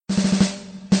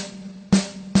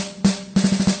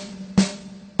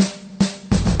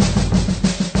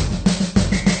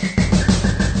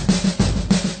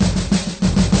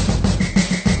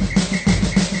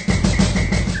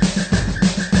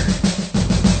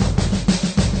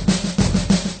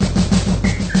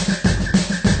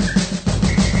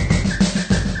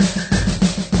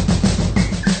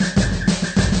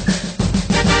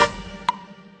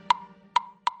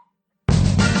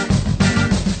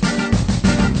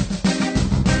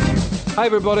Hi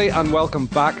everybody and welcome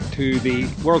back to the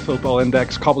World Football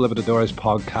Index Copa Libertadores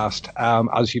podcast.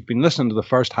 As you've been listening to the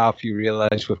first half, you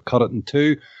realise we've cut it in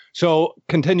two. So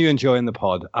continue enjoying the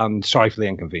pod and sorry for the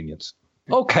inconvenience.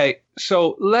 Okay,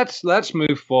 so let's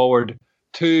move forward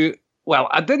to, well,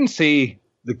 I didn't see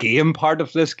the game part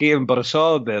of this game, but I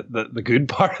saw the good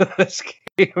part of this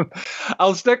game.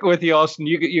 I'll stick with you, Austin.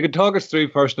 You can talk us through,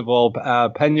 first of all,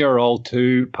 Peñarol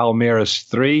 2, Palmeiras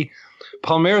 3.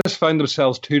 Palmeiras found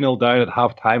themselves 2-0 down at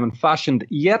half-time and fashioned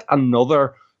yet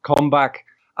another comeback.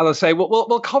 And I say,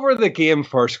 we'll cover the game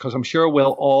first because I'm sure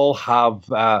we'll all have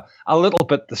a little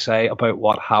bit to say about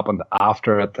what happened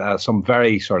after it. Some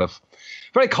very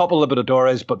Copa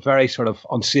Libertadores, but very sort of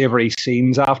unsavoury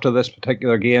scenes after this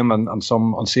particular game and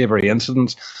some unsavoury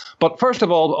incidents. But first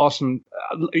of all, Austin,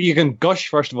 you can gush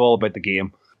first of all about the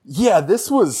game. Yeah,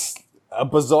 this was a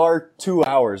bizarre 2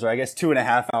 hours, or I guess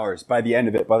 2.5 hours by the end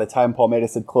of it, by the time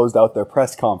Palmeiras had closed out their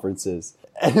press conferences.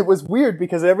 And it was weird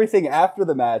because everything after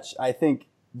the match, I think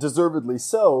deservedly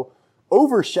so,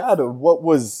 overshadowed what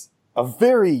was a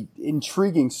very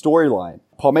intriguing storyline.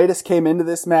 Palmeiras came into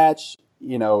this match,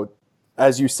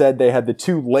 as you said, they had the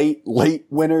two late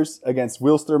winners against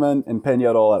Wilstermann and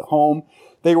Peñarol at home.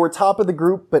 They were top of the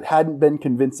group, but hadn't been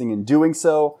convincing in doing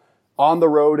so. On the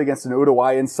road against an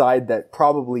Uruguayan side that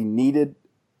probably needed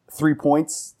 3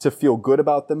 points to feel good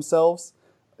about themselves.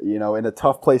 In a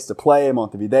tough place to play,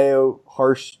 Montevideo,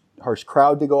 harsh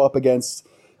crowd to go up against.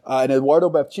 And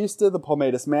Eduardo Baptista, the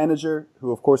Palmeiras manager,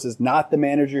 who of course is not the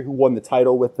manager who won the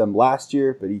title with them last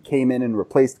year, but he came in and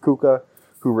replaced Cuca,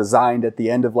 who resigned at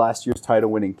the end of last year's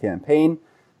title-winning campaign.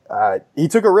 He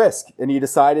took a risk, and he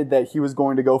decided that he was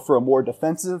going to go for a more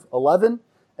defensive 11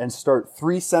 and start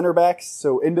 3 center backs.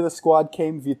 So into the squad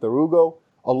came Vitor Hugo,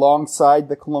 alongside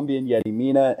the Colombian Yerry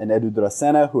Mina and Edu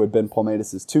Dracena, who had been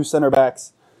Palmeiras' 2 center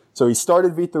backs. So he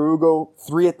started Vitor Hugo,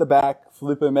 3 at the back,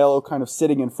 Felipe Melo kind of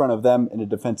sitting in front of them in a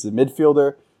defensive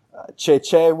midfielder.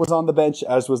 Cheche was on the bench,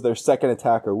 as was their second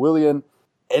attacker, Willian,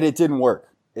 and it didn't work.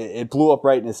 It blew up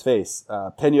right in his face.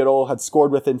 Peñarol had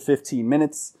scored within 15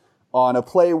 minutes on a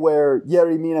play where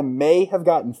Yerry Mina may have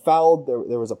gotten fouled.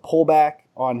 There was a pullback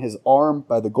on his arm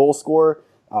by the goal scorer,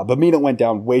 but Mina went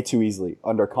down way too easily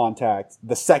under contact.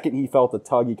 The second he felt a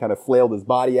tug, he kind of flailed his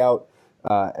body out,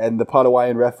 and the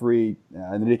Paraguayan referee,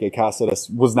 Enrique Cáceres,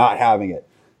 was not having it.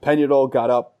 Peñarol got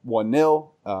up 1-0,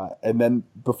 and then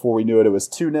before we knew it, it was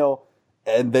 2-0,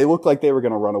 and they looked like they were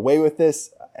going to run away with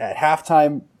this. At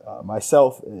halftime,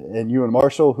 myself and you and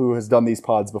Marshall, who has done these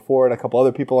pods before, and a couple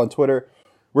other people on Twitter,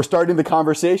 we're starting the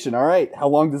conversation. All right, how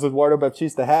long does Eduardo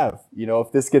Baptista have?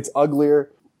 If this gets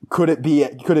uglier, could it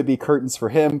be curtains for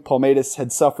him? Palmeiras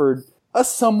had suffered a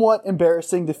somewhat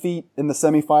embarrassing defeat in the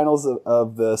semifinals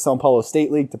of the São Paulo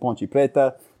State League to Ponte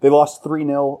Preta. They lost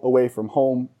 3-0 away from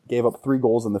home, gave up 3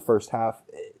 goals in the first half.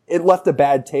 It left a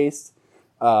bad taste.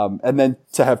 And then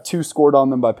to have 2 scored on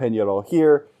them by Peñarol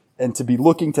here, and to be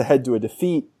looking to head to a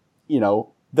defeat,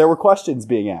 there were questions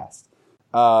being asked.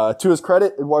 To his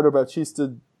credit, Eduardo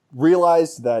Baptista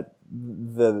realized that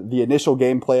the initial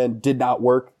game plan did not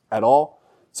work at all.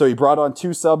 So he brought on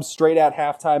 2 subs straight at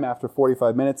halftime after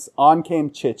 45 minutes. On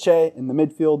came Cheche in the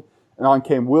midfield, and on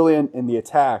came Willian in the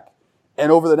attack.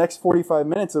 And over the next 45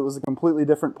 minutes, it was a completely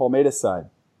different Palmeiras side.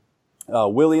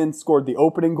 Willian scored the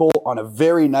opening goal on a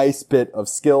very nice bit of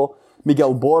skill.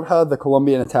 Miguel Borja, the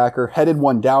Colombian attacker, headed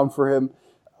one down for him.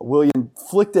 Willian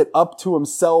flicked it up to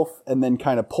himself and then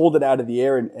kind of pulled it out of the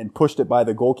air and pushed it by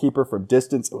the goalkeeper from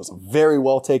distance. It was a very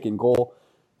well taken goal.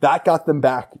 That got them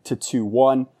back to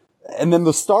 2-1. And then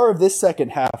the star of this second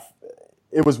half,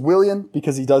 it was Willian,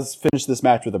 because he does finish this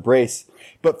match with a brace.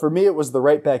 But for me, it was the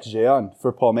right back Jean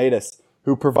for Palmeiras,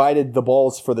 who provided the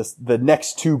balls for the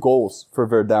next 2 goals for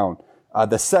Verdão.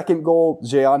 The second goal,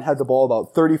 Jean had the ball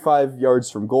about 35 yards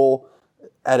from goal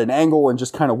at an angle and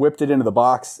just kind of whipped it into the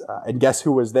box. And guess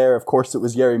who was there? Of course, it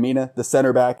was Yerry Mina, the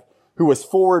center back, who was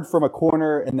forward from a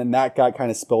corner, and then that got kind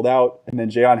of spilled out, and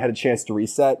then Jean had a chance to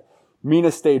reset.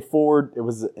 Mina stayed forward. It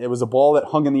was a ball that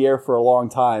hung in the air for a long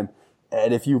time.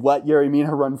 And if you let Yerry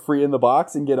Mina run free in the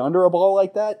box and get under a ball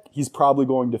like that, he's probably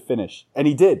going to finish. And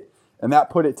he did. And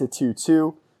that put it to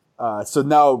 2-2. So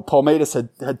now Palmeiras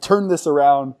had turned this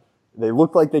around. They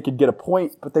looked like they could get a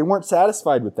point, but they weren't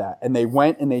satisfied with that. And they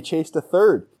went and they chased a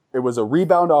third. It was a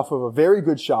rebound off of a very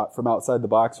good shot from outside the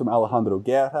box from Alejandro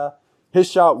Guerra. His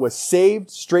shot was saved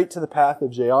straight to the path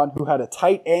of Jean, who had a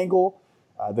tight angle.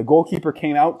 The goalkeeper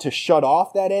came out to shut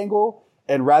off that angle.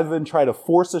 And rather than try to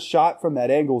force a shot from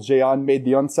that angle, Jean made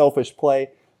the unselfish play,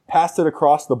 passed it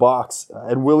across the box,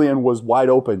 and Willian was wide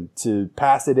open to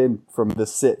pass it in from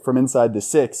inside the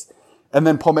 6. And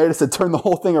then Palmeiras had turned the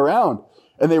whole thing around.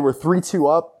 And they were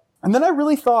 3-2 up. And then I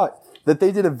really thought that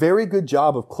they did a very good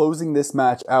job of closing this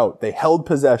match out. They held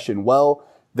possession well.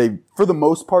 They, for the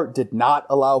most part, did not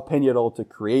allow Peñarol to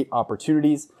create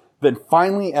opportunities. Then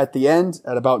finally, at the end,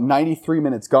 at about 93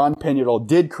 minutes gone, Peñarol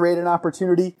did create an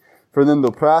opportunity. Fernando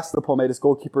Pras, the Palmeiras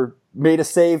goalkeeper, made a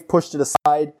save, pushed it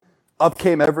aside. Up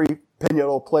came every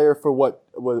Peñarol player for what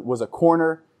was a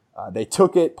corner. They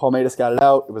took it. Palmeiras got it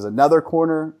out. It was another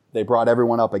corner. They brought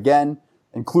everyone up again,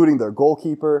 including their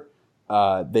goalkeeper.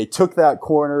 They took that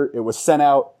corner. It was sent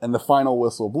out, and the final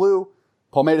whistle blew.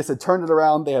 Palmeiras had turned it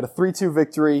around. They had a 3-2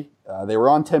 victory. They were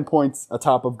on 10 points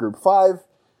atop of Group 5.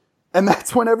 And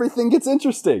that's when everything gets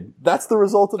interesting. That's the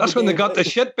result of the game. That's when they got the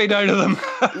shit beat out of them.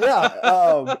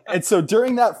 Yeah. And so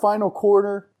during that final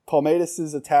quarter,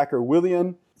 Palmeiras' attacker,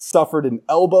 Willian, suffered an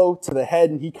elbow to the head,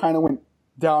 and he kind of went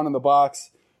down in the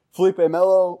box. Felipe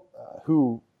Melo,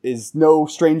 who is no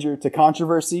stranger to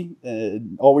controversy,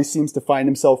 always seems to find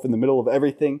himself in the middle of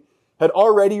everything, had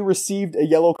already received a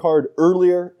yellow card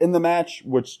earlier in the match,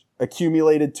 which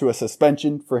accumulated to a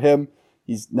suspension for him.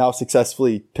 He's now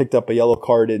successfully picked up a yellow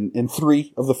card in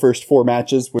 3 of the first 4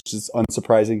 matches, which is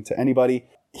unsurprising to anybody.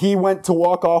 He went to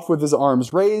walk off with his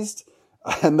arms raised,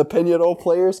 and the Peñarol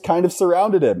players kind of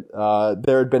surrounded him.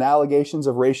 There had been allegations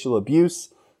of racial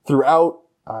abuse throughout.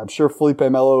 I'm sure Felipe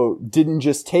Melo didn't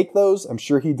just take those. I'm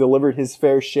sure he delivered his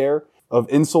fair share of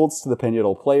insults to the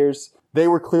Peñarol players. They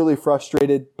were clearly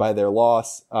frustrated by their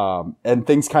loss, and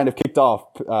things kind of kicked off.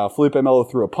 Felipe Melo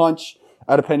threw a punch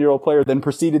at a Peñarol player, then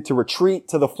proceeded to retreat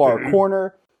to the far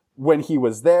corner. When he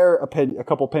was there, a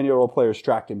couple Peñarol players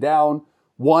tracked him down.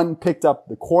 One picked up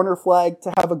the corner flag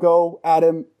to have a go at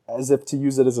him, as if to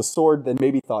use it as a sword, then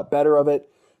maybe thought better of it.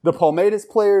 The Palmeiras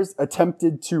players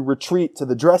attempted to retreat to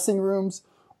the dressing rooms,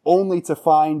 only to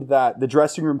find that the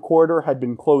dressing room corridor had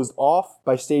been closed off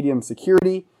by stadium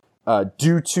security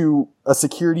due to a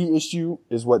security issue,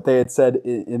 is what they had said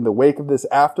in the wake of this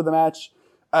after the match.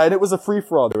 And it was a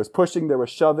free-for-all. There was pushing, there was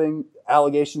shoving,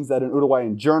 allegations that an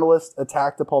Uruguayan journalist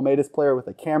attacked a Palmeiras player with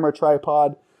a camera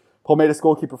tripod. Palmeiras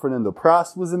goalkeeper Fernando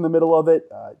Pras was in the middle of it,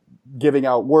 giving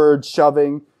out words,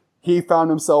 shoving. He found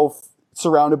himself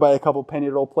surrounded by a couple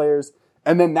Peñarol players.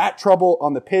 And then that trouble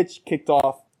on the pitch kicked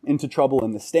off into trouble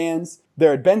in the stands.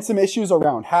 There had been some issues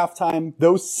around halftime.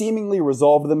 Those seemingly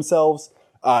resolved themselves.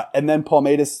 And then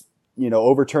Palmeiras,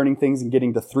 overturning things and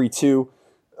getting to 3-2.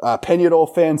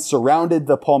 Peñarol fans surrounded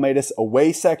the Palmeiras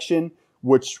away section,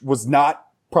 which was not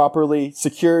properly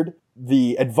secured.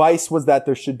 The advice was that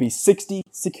there should be 60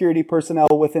 security personnel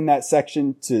within that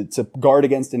section to guard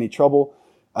against any trouble.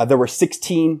 There were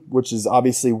 16, which is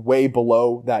obviously way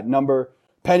below that number.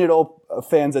 Peñarol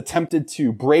fans attempted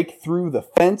to break through the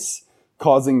fence,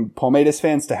 causing Palmeiras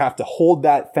fans to have to hold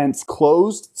that fence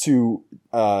closed to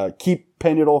keep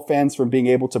Peñarol fans from being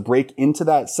able to break into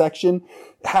that section.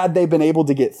 Had they been able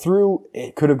to get through,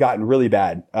 it could have gotten really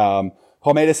bad.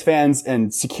 Palmeiras fans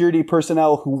and security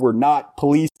personnel who were not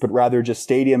police, but rather just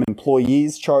stadium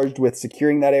employees charged with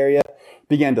securing that area,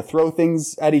 began to throw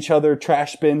things at each other.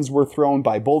 Trash bins were thrown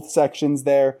by both sections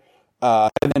there.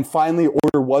 And then finally,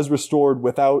 order was restored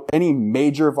without any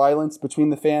major violence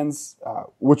between the fans,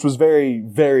 which was very,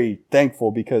 very thankful,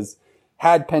 because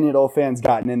had Peñarol fans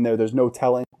gotten in there, there's no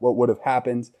telling what would have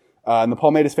happened. And the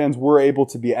Palmeiras fans were able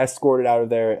to be escorted out of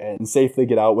there and safely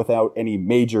get out without any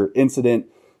major incident.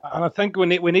 And I think we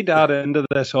need to add into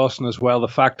this, Austin, as well, the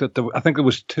fact that I think there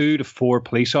was 2 to 4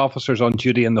 police officers on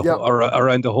duty in the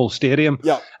around the whole stadium.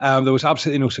 Yeah. There was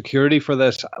absolutely no security for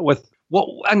this.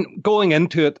 And going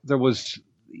into it, there was,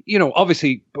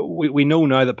 obviously we know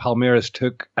now that Palmeiras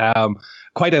took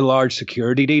quite a large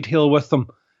security detail with them.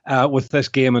 With this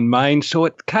game in mind, so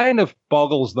it kind of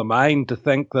boggles the mind to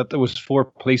think that there was 4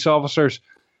 police officers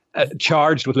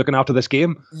charged with looking after this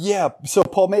game. Yeah, so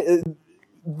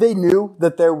they knew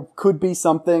that there could be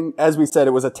something. As we said,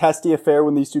 it was a testy affair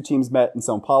when these two teams met in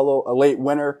São Paulo. A late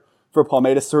winner for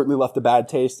Palmeiras certainly left a bad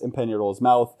taste in Peñarol's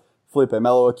mouth. Felipe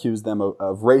Melo accused them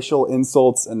of racial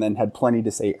insults and then had plenty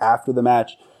to say after the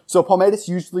match. So Palmeiras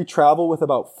usually travel with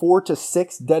about 4 to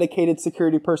 6 dedicated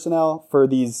security personnel for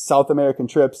these South American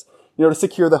trips, to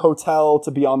secure the hotel,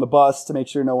 to be on the bus, to make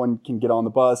sure no one can get on the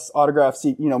bus, autograph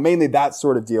seat, mainly that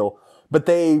sort of deal. But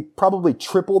they probably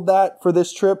tripled that for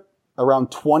this trip.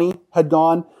 Around 20 had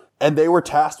gone, and they were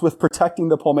tasked with protecting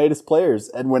the Palmeiras players.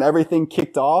 And when everything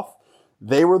kicked off,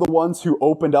 they were the ones who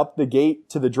opened up the gate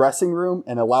to the dressing room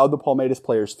and allowed the Palmeiras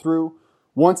players through.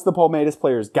 Once the Palmeiras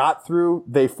players got through,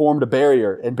 they formed a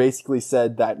barrier and basically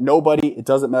said that nobody, it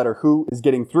doesn't matter who is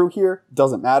getting through here,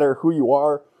 doesn't matter who you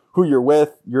are, who you're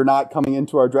with, you're not coming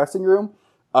into our dressing room.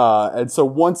 And so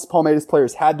once Palmeiras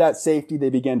players had that safety, they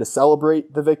began to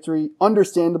celebrate the victory.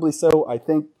 Understandably so, I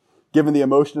think. given the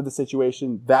emotion of the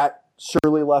situation, that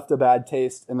surely left a bad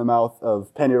taste in the mouth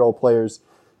of Peñarol players.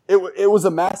 It was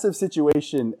a massive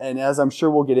situation, and as I'm sure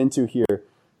we'll get into here,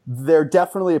 there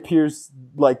definitely appears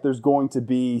like there's going to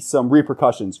be some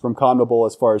repercussions from CONMEBOL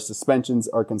as far as suspensions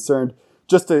are concerned.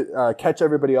 Just to catch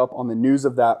everybody up on the news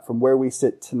of that from where we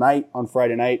sit tonight on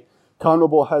Friday night,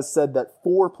 CONMEBOL has said that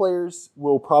 4 players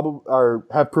will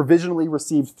have provisionally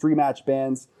received 3-match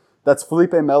bans. That's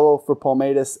Felipe Melo for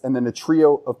Palmeiras, and then a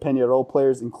trio of Peñarol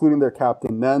players, including their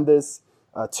captain Nandes.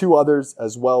 2 others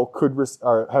as well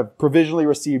have provisionally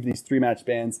received these 3-match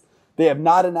bans. They have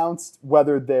not announced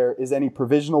whether there is any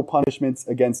provisional punishments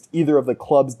against either of the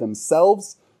clubs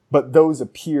themselves, but those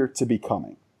appear to be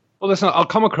coming. Well, listen, I'll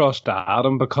come across to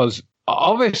Adam because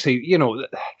obviously,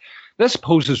 this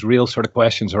poses real sort of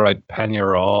questions around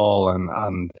Peñarol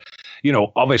and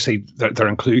obviously their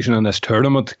inclusion in this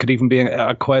tournament could even be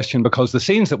a question because the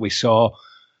scenes that we saw,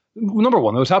 number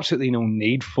one, there was absolutely no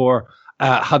need for.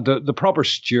 Had the proper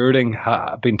stewarding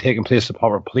been taking place, the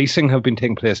proper policing have been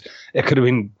taking place, it could have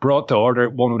been brought to order,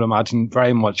 one would imagine,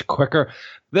 very much quicker.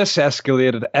 This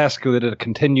escalated,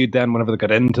 continued then whenever they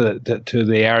got into to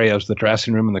the areas, the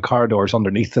dressing room and the corridors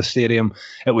underneath the stadium.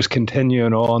 It was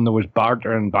continuing on. There was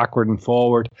bartering backward and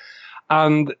forward.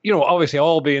 And, obviously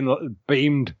all being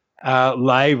beamed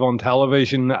live on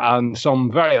television, and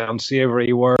some very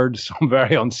unsavoury words, some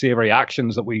very unsavoury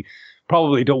actions that we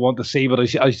probably don't want to see, but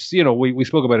as we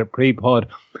spoke about it pre-pod,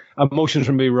 emotions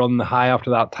can be run high after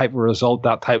that type of result,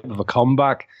 that type of a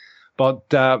comeback. But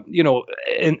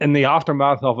in the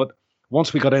aftermath of it,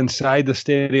 once we got inside the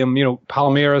stadium,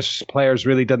 Palmeiras players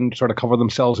really didn't sort of cover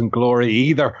themselves in glory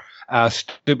either,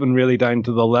 stooping really down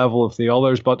to the level of the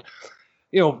others. But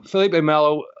Felipe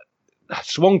Melo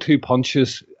swung 2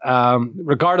 punches.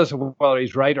 Regardless of whether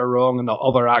he's right or wrong in the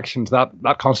other actions, that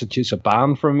constitutes a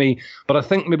ban for me. But I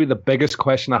think maybe the biggest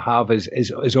question I have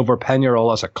is over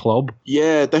Peñarol as a club.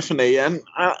 Yeah, definitely. And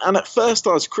at first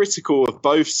I was critical of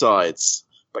both sides,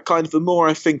 but kind of the more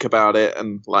I think about it,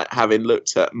 and like having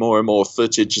looked at more and more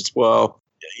footage as well,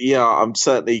 yeah, I'm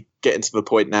certainly getting to the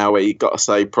point now where you've got to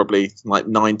say probably like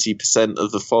 90%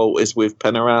 of the fault is with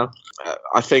Peñarol.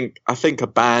 I think a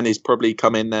ban is probably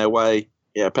coming their way.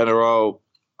 Yeah, Peñarol,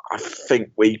 I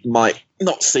think we might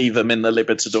not see them in the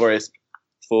Libertadores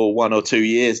for 1 or 2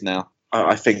 years now.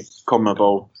 I think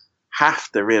CONMEBOL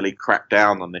have to really crack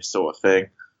down on this sort of thing.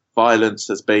 Violence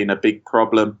has been a big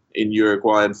problem in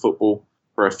Uruguayan football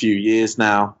for a few years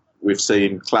now. We've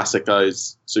seen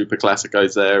Clásicos, Super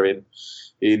Clásicos there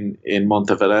in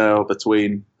Montevideo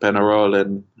between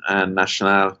Peñarol and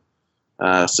Nacional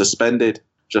suspended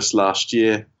just last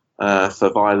year for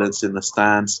violence in the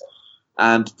stands.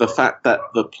 And the fact that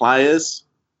the players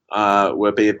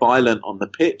were being violent on the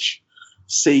pitch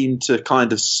seemed to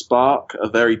kind of spark a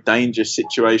very dangerous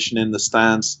situation in the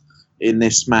stands in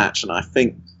this match. And I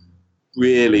think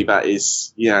really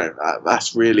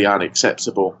that's really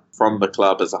unacceptable from the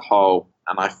club as a whole.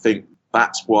 And I think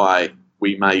that's why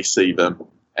we may see them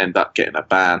end up getting a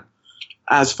ban.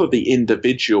 As for the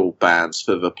individual bans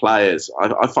for the players,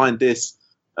 I find this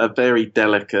a very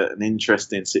delicate and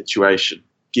interesting situation,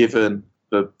 given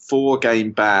the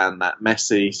 4-game ban that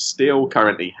Messi still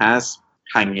currently has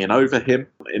hanging over him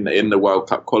in the World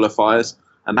Cup qualifiers,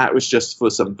 and that was just for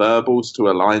some verbals to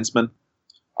a linesman.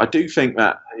 I do think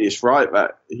that it's right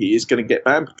that he is going to get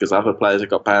banned because other players have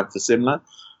got banned for similar,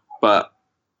 but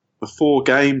the 4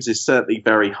 games is certainly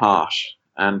very harsh.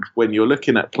 And when you're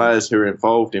looking at players who are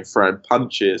involved in throwing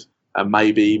punches and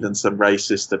maybe even some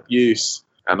racist abuse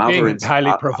and being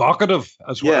highly provocative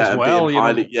as well.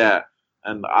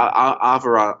 And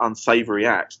other unsavoury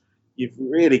acts, you've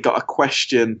really got to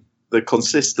question the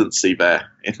consistency there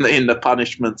in the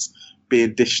punishments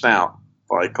being dished out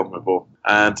by CONMEBOL.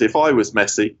 And if I was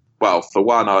Messi, well, for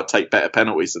one, I'd take better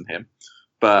penalties than him,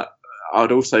 but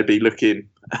I'd also be looking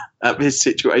at this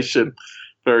situation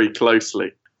very closely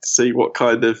to see what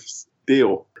kind of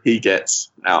deal he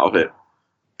gets out of it.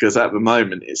 Because at the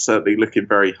moment, it's certainly looking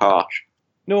very harsh.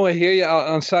 No, I hear you.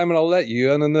 And Simon, I'll let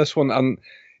you in on this one. And,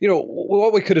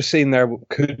 what we could have seen there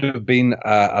could have been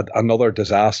another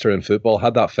disaster in football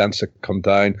had that fence come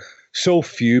down. So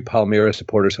few Palmeiras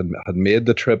supporters had made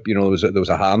the trip. There was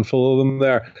a handful of them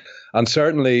there. And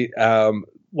certainly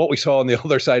what we saw on the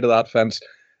other side of that fence,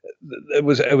 it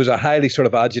was a highly sort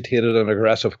of agitated and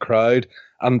aggressive crowd.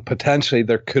 And potentially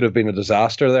there could have been a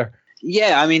disaster there.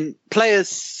 Yeah, I mean, players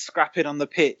scrapping on the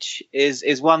pitch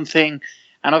is one thing.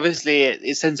 And obviously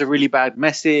it sends a really bad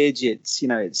message.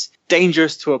 It's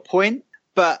dangerous to a point,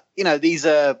 but these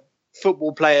are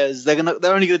football players. They're only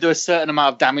going to do a certain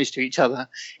amount of damage to each other.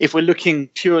 If we're looking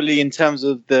purely in terms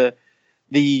of the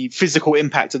the physical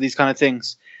impact of these kind of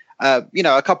things. A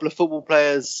couple of football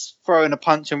players throwing a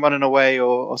punch and running away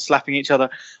or slapping each other.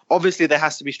 Obviously, there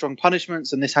has to be strong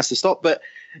punishments, and this has to stop. But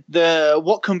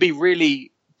what can be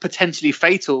really potentially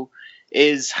fatal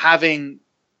is having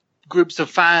groups of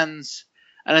fans,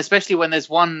 and especially when there's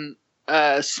one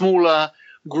smaller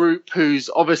group who's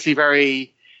obviously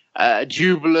very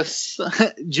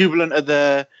jubilant at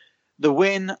the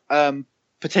win,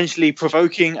 potentially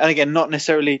provoking, and again, not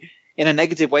necessarily in a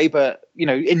negative way, but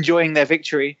enjoying their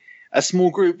victory. A small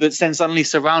group that's then suddenly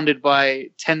surrounded by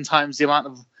 10 times the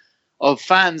amount of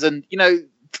fans. And,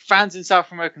 fans in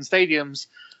South American stadiums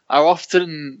are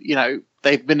often,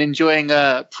 they've been enjoying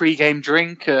a pre-game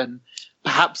drink and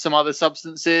perhaps some other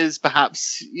substances,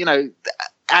 perhaps,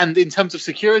 and in terms of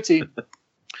security,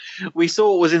 we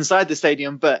saw what was inside the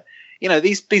stadium, but,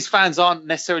 these fans aren't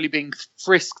necessarily being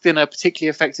frisked in a particularly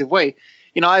effective way.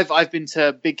 I've been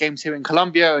to big games here in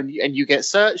Colombia and you get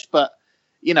searched, but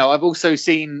I've also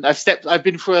I've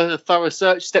been for a thorough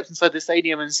search, stepped inside the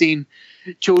stadium and seen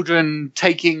children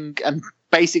taking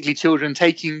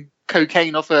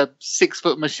cocaine off a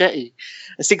 6-foot machete,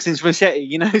 a 6-inch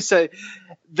machete, so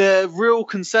the real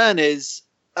concern is,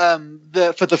 for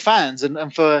the fans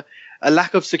and for a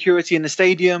lack of security in the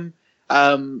stadium.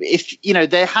 If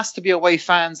there has to be away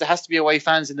fans, in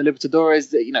the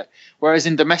Libertadores, whereas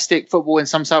in domestic football in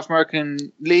some South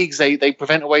American leagues, they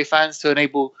prevent away fans to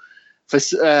enable for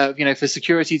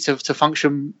security to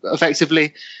function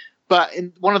effectively. But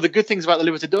one of the good things about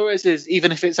the Libertadores is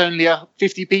even if it's only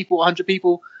 50 people, 100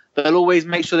 people, they'll always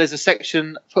make sure there's a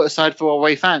section put aside for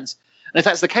away fans. And if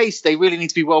that's the case, they really need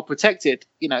to be well protected.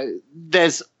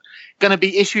 There's going to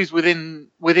be issues within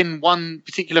one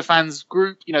particular fans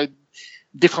group,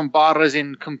 different barras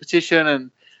in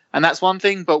competition, and that's one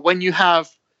thing. But when you have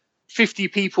 50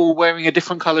 people wearing a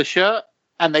different color shirt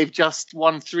and they've just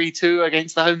won 3-2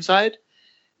 against the home side,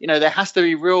 there has to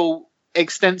be real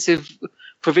extensive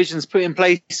provisions put in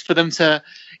place for them to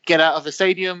get out of the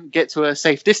stadium, get to a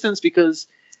safe distance, because,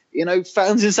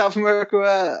 fans in South America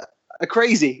are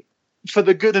crazy for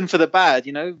the good and for the bad,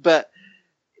 but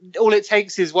all it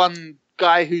takes is one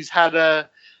guy who's had a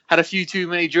few too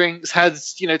many drinks,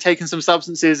 has taken some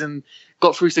substances and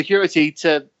got through security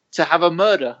to have a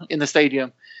murder in the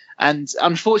stadium. And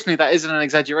unfortunately, that isn't an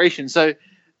exaggeration. So,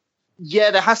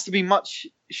 yeah, there has to be there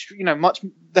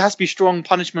has to be strong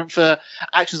punishment for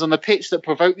actions on the pitch that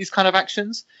provoke these kind of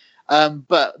actions.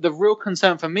 But the real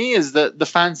concern for me is that the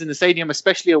fans in the stadium,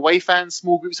 especially away fans,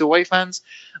 small groups of away fans,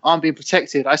 aren't being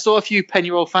protected. I saw a few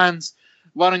Peñarol fans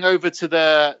running over to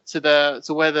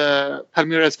where the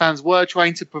Palmeiras fans were,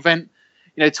 trying to prevent,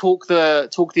 talk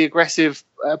the aggressive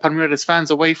Palmeiras fans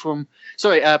away from,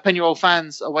 Peñarol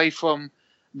fans away from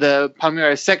the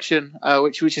Palmeiras section,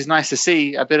 which is nice to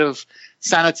see, a bit of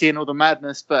sanity and all the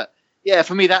madness. But yeah,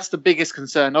 for me, that's the biggest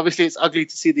concern. Obviously, it's ugly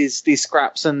to see these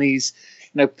scraps and these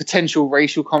potential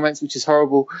racial comments, which is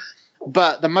horrible.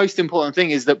 But the most important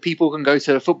thing is that people can go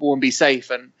to football and be safe,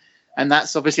 and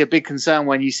that's obviously a big concern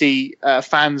when you see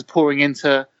fans pouring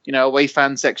into away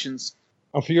fan sections.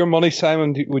 And for your money,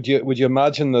 Simon, would you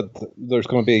imagine that there's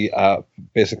going to be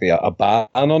basically a ban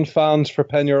on fans for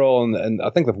Peñarol? And I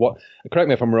think correct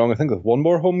me if I'm wrong, I think they've one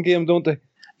more home game, don't they?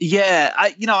 Yeah,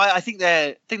 I think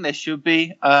there should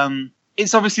be.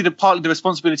 It's obviously partly the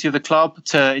responsibility of the club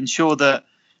to ensure that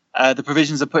the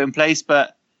provisions are put in place.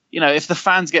 But if the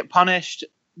fans get punished,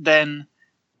 then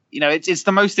it's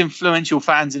the most influential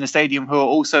fans in the stadium who are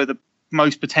also the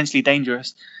most potentially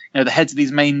dangerous. The heads of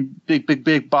these main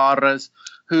big barras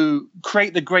who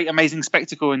create the great, amazing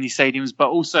spectacle in these stadiums, but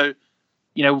also,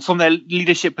 from their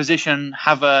leadership position,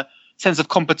 have a sense of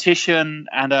competition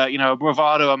and a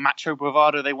bravado, a macho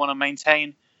bravado they want to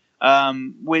maintain,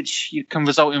 which can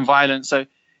result in violence. So,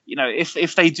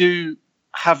 if they do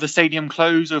have the stadium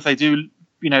closed, or if they do,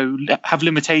 have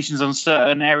limitations on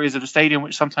certain areas of the stadium,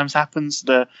 which sometimes happens,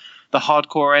 the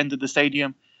hardcore end of the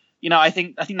stadium, I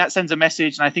think that sends a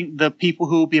message, and I think the people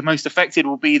who will be most affected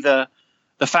will be the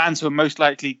fans who are most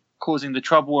likely causing the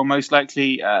trouble, or most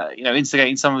likely,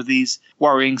 instigating some of these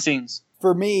worrying scenes.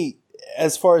 For me,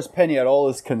 as far as Peñarol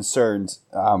is concerned,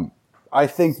 I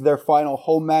think their final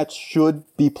home match should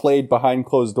be played behind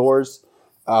closed doors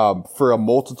for a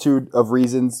multitude of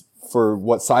reasons. For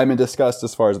what Simon discussed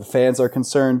as far as the fans are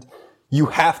concerned, you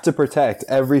have to protect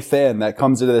every fan that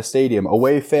comes into the stadium,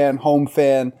 away fan, home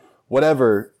fan,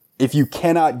 whatever. If you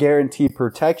cannot guarantee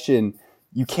protection,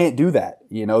 you can't do that.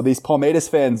 These Palmeiras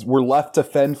fans were left to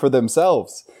fend for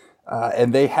themselves,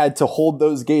 and they had to hold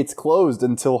those gates closed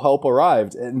until help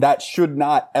arrived. And that should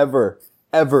not ever,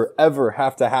 ever, ever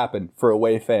have to happen for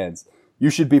away fans. You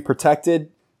should be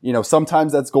protected.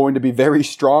 Sometimes that's going to be very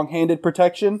strong-handed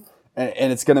protection,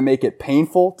 and it's going to make it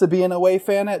painful to be an away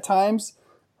fan at times.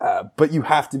 But you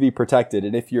have to be protected.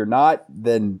 And if you're not,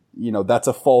 then, that's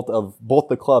a fault of both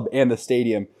the club and the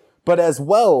stadium. But as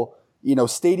well,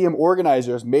 stadium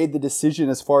organizers made the decision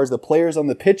as far as the players on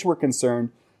the pitch were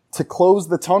concerned to close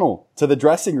the tunnel to the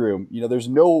dressing room. There's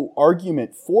no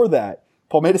argument for that.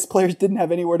 Palmeiras players didn't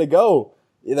have anywhere to go.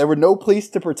 There were no police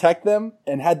to protect them.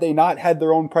 And had they not had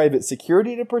their own private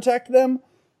security to protect them,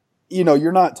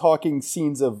 you're not talking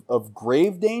scenes of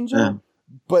grave danger,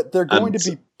 but they're going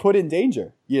to be put in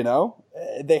danger.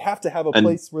 They have to have a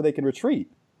place where they can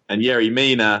retreat. And Yerry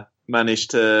Mina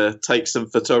managed to take some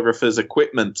photographers'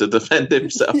 equipment to defend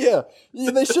himself. Yeah,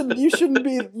 you shouldn't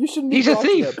be He's brought a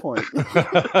thief. to that point.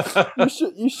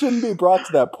 You shouldn't be brought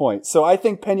to that point. So I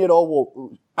think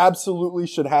Peñarol absolutely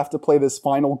should have to play this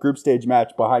final group stage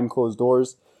match behind closed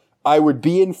doors. I would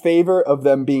be in favor of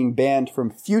them being banned from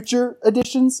future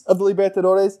editions of the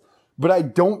Libertadores, but I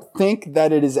don't think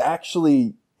that it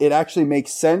actually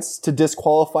makes sense to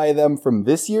disqualify them from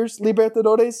this year's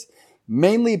Libertadores,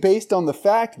 mainly based on the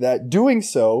fact that doing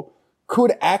so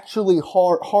could actually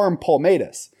harm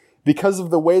Palmeiras. Because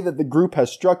of the way that the group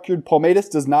has structured, Palmeiras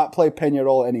does not play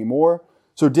Peñarol anymore,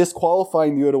 so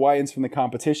disqualifying the Uruguayans from the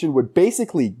competition would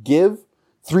basically give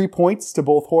 3 points to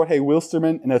both Jorge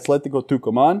Wilstermann and Atletico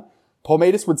Tucumán.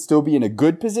 Palmeiras would still be in a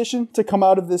good position to come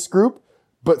out of this group,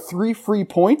 but 3 free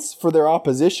points for their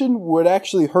opposition would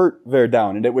actually hurt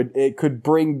Verdão, and it could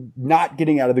bring not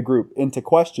getting out of the group into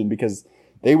question because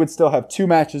they would still have 2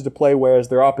 matches to play, whereas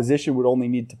their opposition would only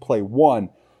need to play 1.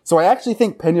 So I actually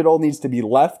think Peñarol needs to be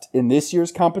left in this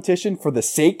year's competition for the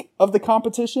sake of the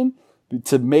competition,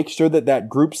 to make sure that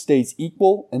group stays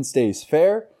equal and stays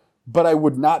fair. But I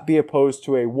would not be opposed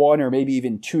to a 1 or maybe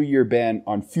even 2-year ban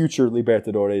on future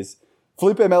Libertadores.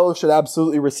 Felipe Melo should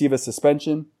absolutely receive a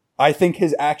suspension. I think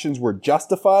his actions were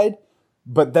justified,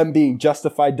 but them being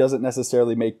justified doesn't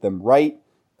necessarily make them right.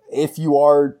 If you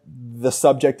are the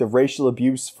subject of racial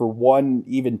abuse for 1,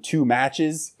 even 2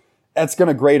 matches, that's going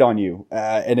to grate on you.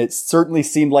 And it certainly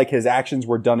seemed like his actions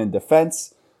were done in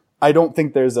defense. I don't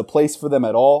think there's a place for them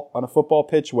at all on a football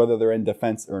pitch, whether they're in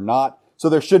defense or not. So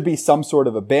there should be some sort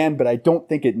of a ban, but I don't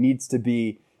think it needs to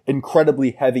be incredibly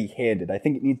heavy-handed. I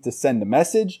think it needs to send a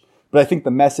message, but I think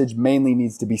the message mainly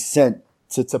needs to be sent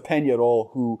to Peñarol,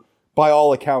 who, by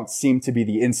all accounts, seem to be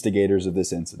the instigators of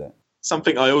this incident.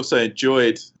 Something I also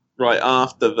enjoyed right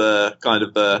after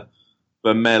the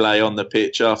melee on the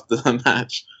pitch after the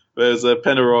match, there's a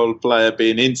Peñarol player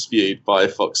being interviewed by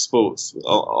Fox Sports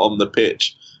on the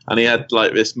pitch, and he had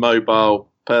like this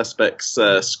mobile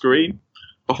Perspex screen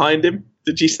behind him.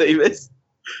 Did you see this?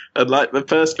 And like the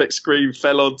Perspex screen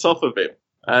fell on top of him,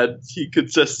 and you could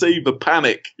just see the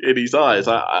panic in his eyes.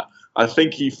 I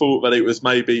think he thought that it was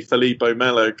maybe Felipe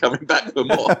Melo coming back for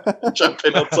more,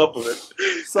 jumping on top of it.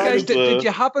 Guys, did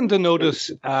you happen to notice?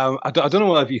 I don't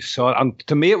know if you saw it. And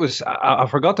to me, it was. I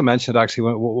forgot to mention it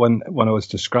actually when I was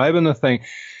describing the thing.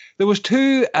 There was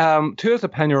two of the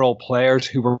Peñarol players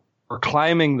who were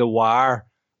climbing the wire,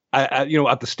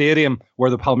 at the stadium where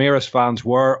the Palmeiras fans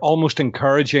were, almost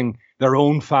encouraging their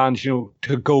own fans, to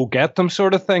go get them,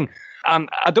 sort of thing. And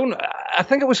I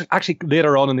think it was actually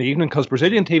later on in the evening, because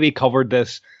Brazilian TV covered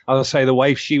this. As I say, the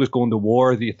wife, she was going to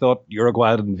war. You thought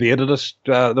Uruguay had invaded us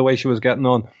the way she was getting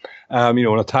on. An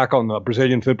attack on the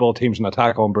Brazilian football team's an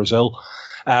attack on Brazil,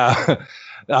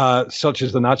 such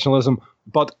as the nationalism.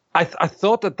 But I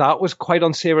thought that was quite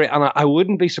unsavory, and I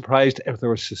wouldn't be surprised if there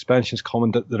were suspensions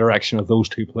coming to the direction of those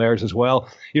two players as well.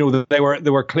 They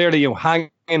were clearly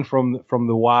hanging from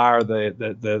the wire,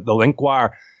 the link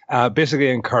wire. Basically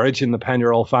encouraging the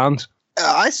Peñarol fans.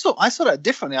 I saw that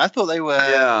differently. I thought they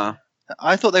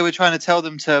were trying to tell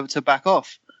them to back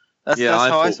off. That's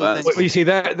how I saw things. Well, you see,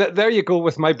 there you go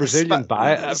with my Brazilian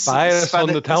bias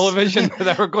on the television.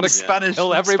 They were going to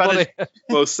kill everybody.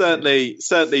 Well, certainly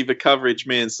the coverage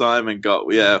me and Simon got,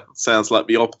 sounds like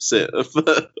the opposite of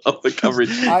the coverage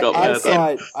you got.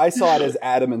 I saw it as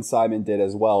Adam and Simon did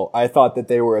as well. I thought that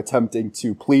they were attempting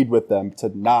to plead with them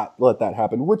to not let that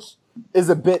happen, which is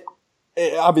a bit,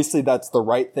 obviously that's the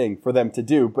right thing for them to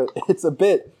do, but it's a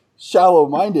bit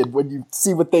shallow-minded when you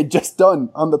see what they just done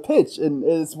on the pitch. And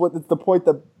it's the point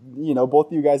that, both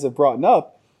of you guys have brought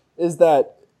up, is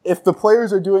that if the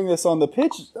players are doing this on the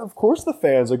pitch, of course the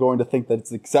fans are going to think that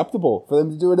it's acceptable for them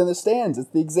to do it in the stands. It's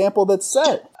the example that's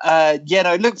set.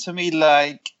 It looked to me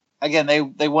like, again,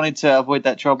 they wanted to avoid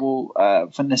that trouble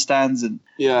from the stands. And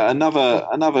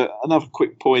another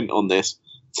quick point on this.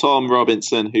 Tom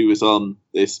Robinson, who was on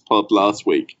this pod last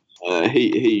week,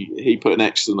 he put an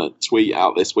excellent tweet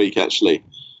out this week, actually,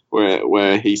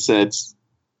 where he said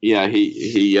yeah,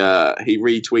 he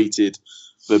retweeted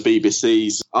the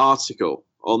BBC's article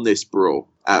on this brawl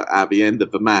at the end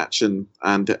of the match, and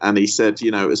he said,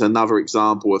 it was another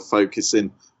example of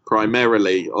focusing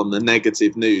primarily on the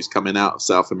negative news coming out of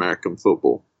South American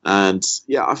football. And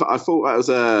yeah, I thought that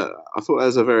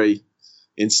was a very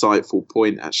insightful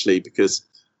point, actually, because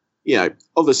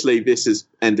obviously this has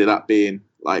ended up being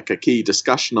like a key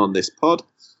discussion on this pod,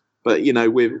 but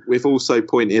we've also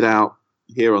pointed out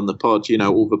here on the pod,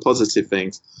 all the positive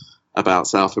things about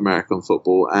South American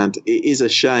football, and it is a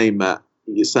shame that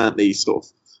certainly sort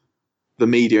of the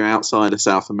media outside of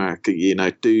South America,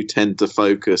 do tend to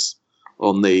focus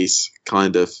on these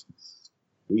kind of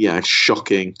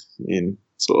shocking, in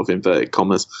sort of inverted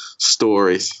commas,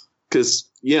 stories, because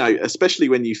especially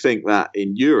when you think that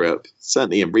in Europe,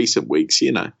 certainly in recent weeks,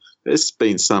 there's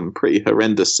been some pretty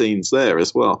horrendous scenes there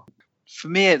as well. For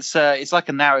me, it's like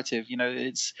a narrative.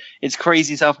 It's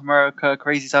crazy South America,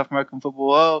 crazy South American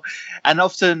football, and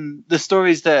often the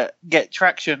stories that get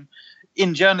traction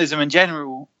in journalism in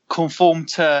general conform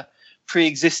to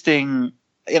pre-existing,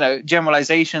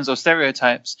 generalizations or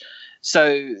stereotypes.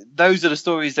 So those are the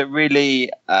stories that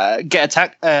really get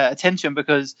attention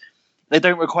because they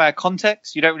don't require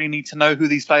context. You don't really need to know who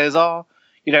these players are.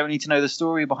 You don't need to know the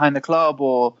story behind the club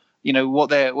or what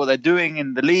they're doing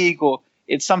in the league, or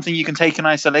it's something you can take in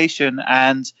isolation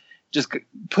and just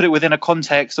put it within a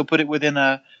context or put it within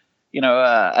a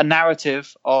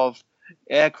narrative of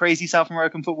crazy South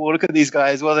American football. Look at these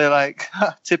guys. Well, they're like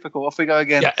typical. Off we go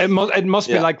again. Yeah, it must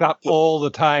be like that all the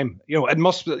time. It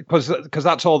must, because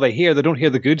that's all they hear. They don't hear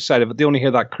the good side of it. They only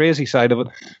hear that crazy side of it.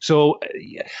 So,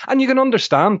 and you can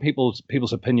understand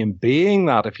people's opinion being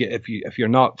that if you're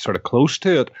not sort of close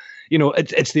to it.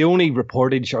 It's the only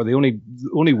reportage or the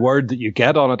only word that you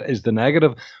get on it is the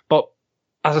negative. But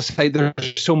as I say, there's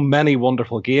so many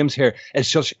wonderful games here. It's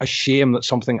just a shame that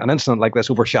an incident like this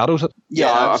overshadows it.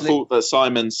 Yeah, I thought that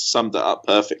Simon summed it up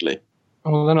perfectly.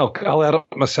 Well, then I'll edit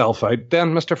myself out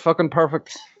then, Mr. Fucking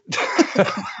Perfect.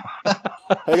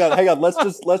 Hang on.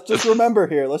 Let's just remember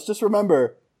here. Let's just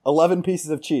remember 11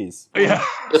 pieces of cheese. Yeah,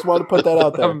 just want to put that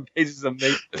out there. 11 pieces of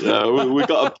meat. Yeah, we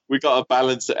got to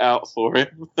balance it out for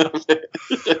him.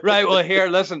 Right. Well, here,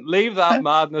 listen. Leave that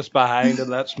madness behind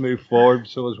and let's move forward,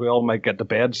 so as we all might get to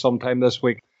bed sometime this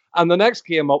week. And the next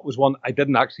game up was one I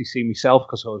didn't actually see myself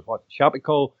because I was watching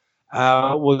Chapico.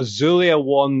 Was Zulia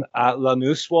 1,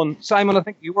 Lanús 1. Simon, I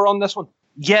think you were on this one.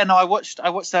 Yeah, no, I watched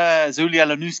the Zulia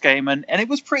Lanús game and it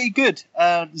was pretty good.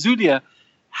 Zulia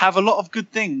have a lot of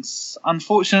good things.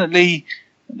 Unfortunately,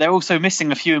 they're also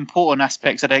missing a few important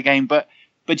aspects of their game, but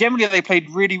generally they played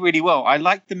really, really well. I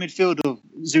like the midfield of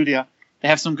Zulia. They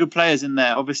have some good players in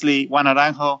there. Obviously, Juan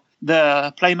Aranjo,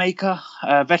 the playmaker,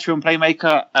 veteran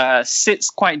playmaker, sits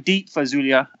quite deep for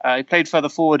Zulia. He played further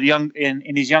forward in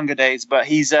his younger days, but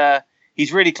he's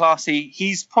really classy.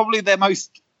 He's probably their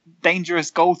most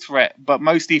dangerous goal threat, but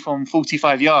mostly from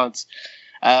 45 yards,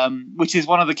 which is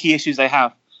one of the key issues they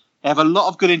have. They have a lot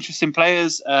of good, interesting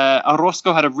players.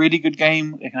 Orozco had a really good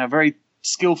game. They have a very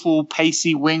skillful,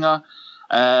 pacey winger.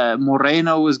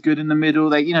 Moreno was good in the middle.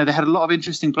 They had a lot of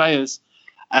interesting players.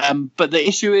 But the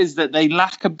issue is that they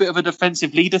lack a bit of a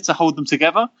defensive leader to hold them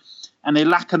together. And they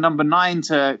lack a number 9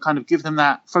 to kind of give them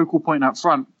that focal point up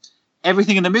front.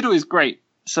 Everything in the middle is great.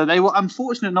 So they were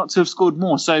unfortunate not to have scored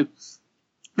more. So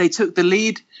they took the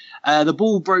lead. The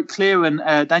ball broke clear and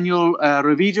Daniel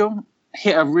Revillo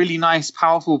hit a really nice,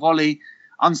 powerful volley,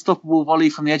 unstoppable volley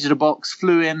from the edge of the box,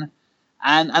 flew in,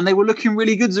 and they were looking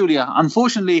really good, Zulia.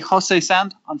 Unfortunately, Jose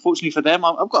Sand, unfortunately for them,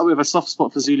 I've got a bit of a soft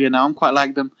spot for Zulia now. I'm quite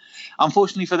like them.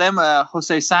 Unfortunately for them,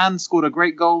 Jose Sand scored a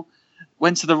great goal,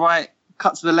 went to the right,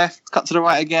 cut to the left, cut to the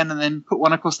right again, and then put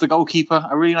one across the goalkeeper.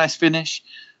 A really nice finish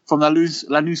from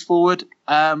Lanús forward.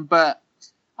 But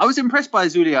I was impressed by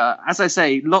Zulia. As I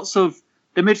say, lots of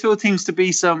the midfield seems to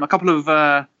be a couple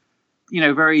of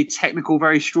very technical,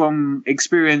 very strong,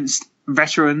 experienced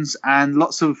veterans and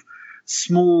lots of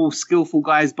small, skillful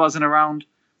guys buzzing around.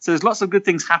 So there's lots of good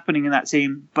things happening in that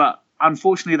team, but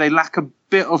unfortunately they lack a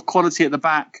bit of quality at the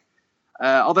back.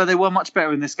 Although they were much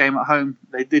better in this game at home.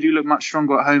 They do look much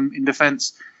stronger at home in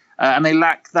defence, and they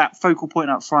lack that focal point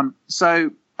up front.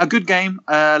 So a good game.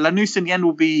 Lanús in the end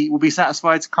will be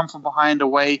satisfied to come from behind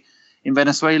away in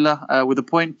Venezuela with a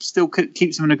point. Still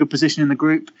keeps them in a good position in the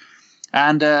group.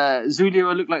 And Zulia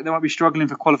look like they might be struggling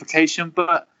for qualification,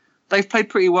 but they've played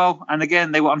pretty well. And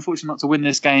again, they were unfortunate not to win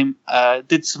this game.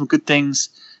 Did some good things,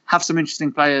 have some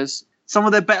interesting players. Some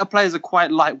of their better players are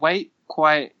quite lightweight,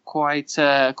 quite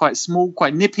small,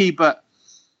 quite nippy. But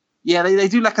yeah, they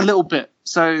do lack a little bit.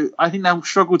 So I think they'll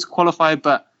struggle to qualify.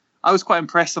 But I was quite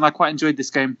impressed and I quite enjoyed this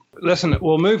game. Listen,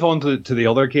 we'll move on to the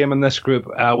other game in this group,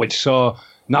 which saw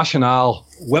Nacional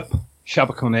whip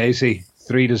Chapecoense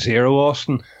 3-0,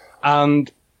 Austin.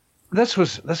 And this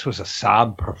was a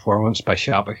sad performance by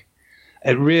Chape.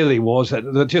 It really was.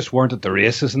 They just weren't at the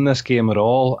races in this game at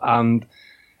all. And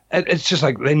it's just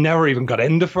like they never even got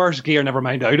into first gear, never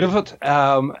mind out of it.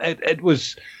 It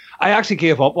was... I actually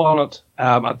gave up on it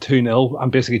at 2-0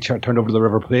 and basically turned over to the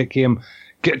River Plate game.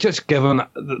 Just given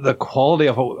the quality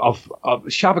of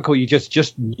Chapeco, you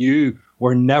just knew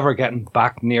we're never getting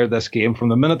back near this game from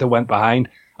the minute they went behind.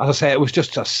 As I say, it was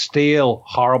just a stale,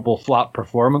 horrible, flat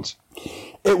performance.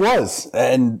 It was,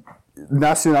 and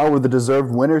Nacional were the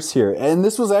deserved winners here. And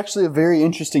this was actually a very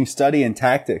interesting study in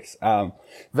tactics.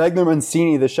 Wagner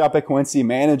Mancini, the Chapecoense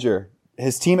manager,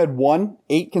 his team had won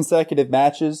 8 consecutive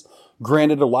matches.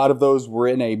 Granted, a lot of those were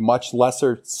in a much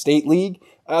lesser state league,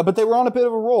 but they were on a bit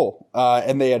of a roll.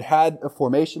 And they had a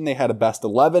formation, they had a best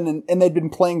 11, and they'd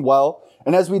been playing well.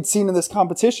 And as we'd seen in this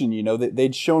competition,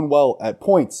 they'd shown well at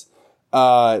points.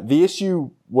 The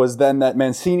issue was then that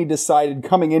Mancini decided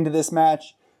coming into this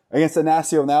match against a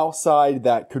Nacional side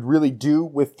that could really do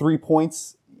with 3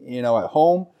 points, at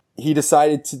home. He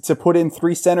decided to put in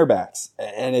 3 center backs,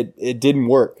 and it didn't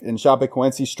work. And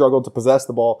Chapecoense struggled to possess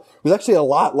the ball. It was actually a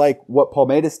lot like what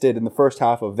Palmeiras did in the first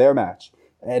half of their match.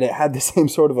 And it had the same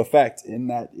sort of effect in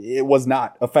that it was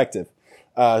not effective.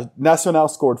 Nacional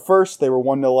scored first. They were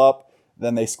 1-0 up.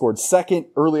 Then they scored second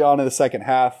early on in the second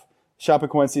half.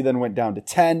 Chapecoense then went down to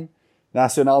 10.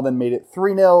 Nacional then made it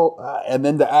 3-0. And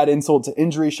then to add insult to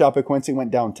injury, Chapecoense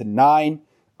went down to 9.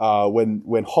 When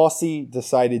Rossi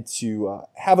decided to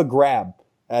have a grab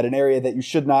at an area that you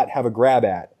should not have a grab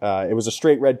at. It was a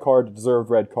straight red card, a deserved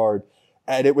red card,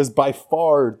 and it was by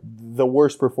far the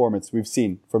worst performance we've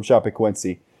seen from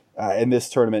Chapecoense in this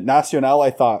tournament. Nacional,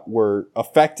 I thought, were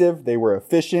effective. They were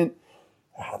efficient.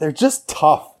 They're just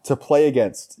tough to play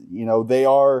against. They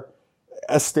are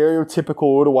a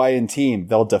stereotypical Uruguayan team.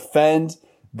 They'll defend.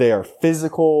 They are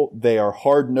physical. They are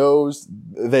hard-nosed.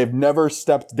 They've never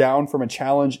stepped down from a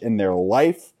challenge in their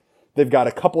life. They've got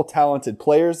a couple talented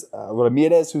players.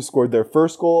 Ramirez, who scored their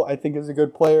first goal, I think is a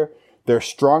good player. They're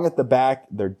strong at the back.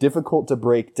 They're difficult to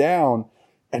break down.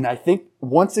 And I think,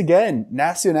 once again,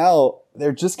 Nacional,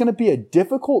 they're just going to be a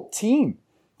difficult team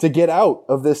to get out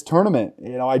of this tournament.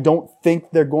 I don't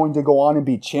think they're going to go on and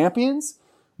be champions,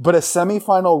 but a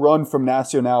semifinal run from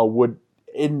Nacional would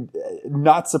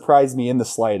not surprise me in the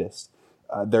slightest.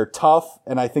 They're tough,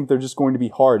 and I think they're just going to be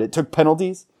hard. It took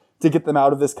penalties to get them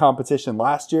out of this competition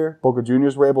last year. Boca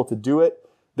Juniors were able to do it.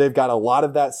 They've got a lot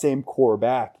of that same core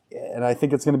back, and I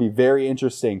think it's going to be very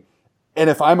interesting. And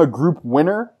if I'm a group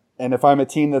winner, and if I'm a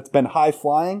team that's been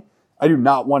high-flying, I do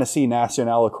not want to see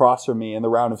Nacional across from me in the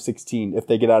round of 16 if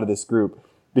they get out of this group,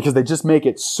 because they just make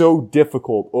it so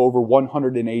difficult over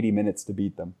 180 minutes to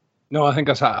beat them. No, I think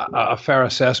that's a fair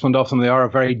assessment of them. They are a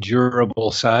very durable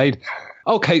side.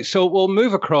 Okay, so we'll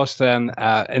move across then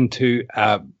into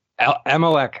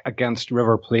Emelec against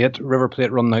River Plate. River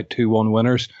Plate running out 2-1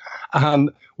 winners.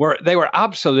 And they were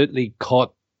absolutely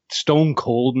caught stone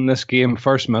cold in this game.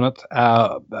 First minute,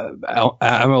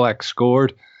 Emelec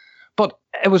scored. But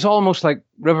it was almost like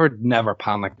River never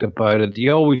panicked about it.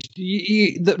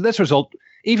 This result,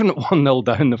 even at 1-0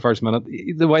 down in the first minute,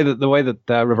 the way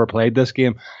that River played this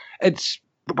game, it's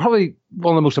probably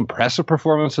one of the most impressive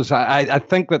performances. I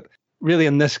think that really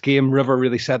in this game, River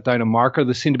really set down a marker.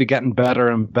 They seem to be getting better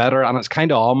and better, and it's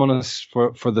kind of ominous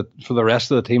for the rest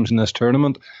of the teams in this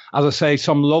tournament. As I say,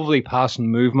 some lovely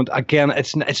passing movement. Again,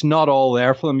 it's not all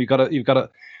there for them. You've got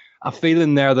a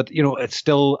feeling there that it's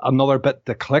still another bit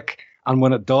to click. And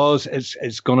when it does,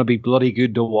 it's going to be bloody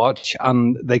good to watch,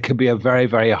 and they could be a very,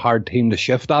 very hard team to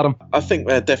shift at them. I think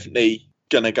they're definitely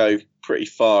going to go pretty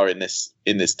far in this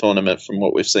tournament from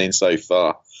what we've seen so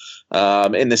far.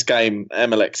 In this game,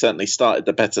 Emelec certainly started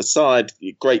the better side.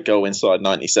 Great goal inside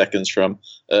 90 seconds from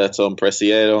Ayrton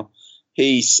Preciado.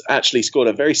 He's actually scored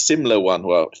a very similar one,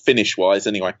 well, finish-wise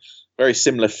anyway, very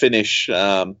similar finish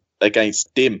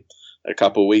against Dim a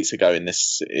couple of weeks ago in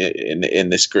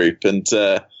this group,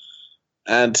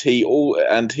 and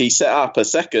he set up a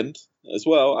second as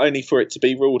well, only for it to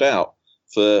be ruled out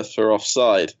for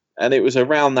offside. And it was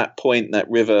around that point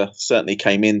that River certainly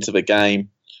came into the game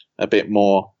a bit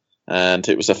more, and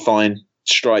it was a fine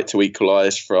strike to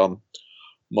equalise from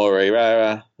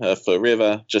Moreira for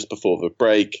River just before the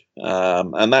break,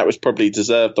 and that was probably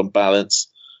deserved on balance.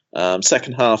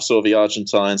 Second half saw the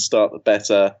Argentines start the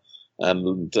better,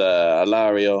 and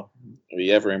Alario,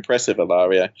 the ever-impressive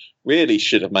Alario, really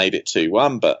should have made it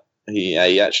 2-1, but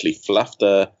he actually fluffed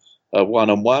a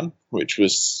one-on-one, which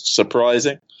was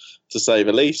surprising to say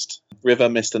the least. River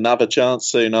missed another chance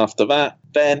soon after that.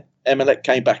 Then Emelec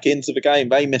came back into the game.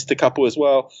 They missed a couple as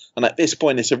well. And at this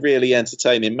point, it's a really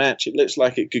entertaining match. It looks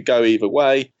like it could go either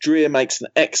way. Dreer makes an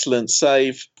excellent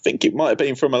save. I think it might have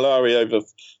been from Alario,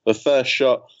 the first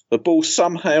shot. The ball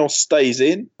somehow stays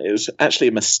in. It was actually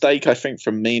a mistake, I think,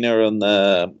 from Mina on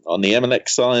the Emelec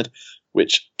side,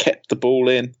 which kept the ball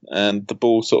in. And the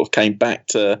ball sort of came back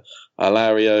to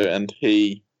Alario, and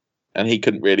he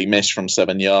couldn't really miss from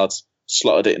 7 yards.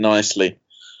 Slotted it nicely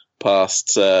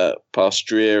past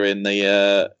Dreer in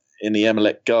the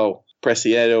Emelec goal.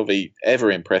 Preciado, the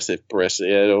ever impressive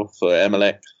Preciado for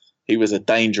Emelec, he was a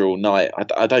danger all night.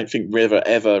 I don't think River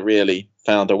ever really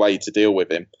found a way to deal with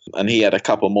him, and he had a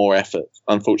couple more efforts.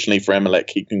 Unfortunately for Emelec,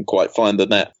 he couldn't quite find the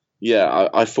net. Yeah,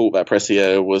 I thought that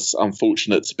Preciado was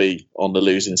unfortunate to be on the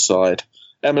losing side.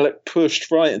 Emelec pushed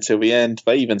right until the end.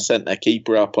 They even sent their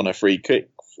keeper up on a free kick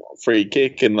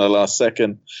in the last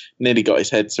second. Nearly got his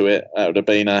head to it. That would have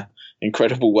been an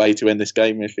incredible way to end this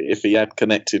game if he had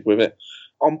connected with it.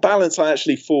 On balance, I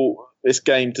actually thought this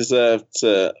game deserved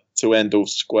to end all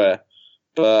square.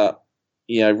 But,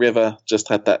 River just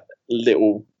had that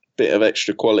little bit of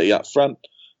extra quality up front,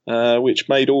 which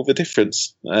made all the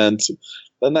difference. And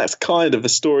that's kind of the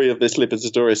story of this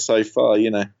Libertadores so far,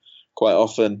 Quite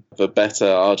often, the better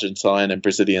Argentine and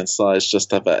Brazilian sides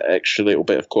just have that extra little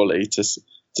bit of quality to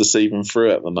see them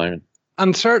through at the moment.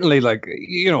 And certainly,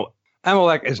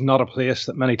 Emelec is not a place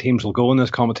that many teams will go in this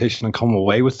competition and come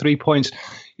away with 3 points.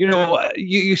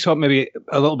 You saw it maybe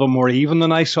a little bit more even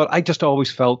than I saw it. I just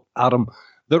always felt, Adam,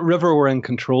 that River were in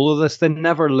control of this. They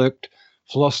never looked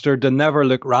flustered. They never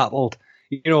looked rattled.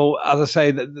 As I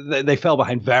say, they fell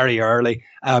behind very early.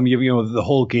 The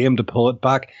whole game to pull it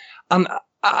back. And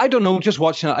I don't know, just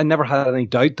watching it, I never had any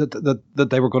doubt that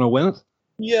they were going to win it.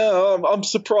 Yeah, I'm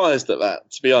surprised at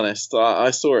that, to be honest. I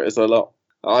saw it as a lot.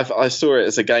 I saw it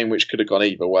as a game which could have gone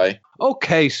either way.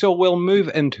 Okay, so we'll move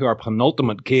into our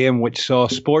penultimate game, which saw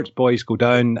Sports Boys go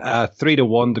down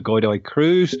 3-1 to Godoy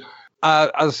Cruz.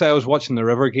 As I say, I was watching the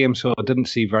River game, so I didn't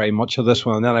see very much of this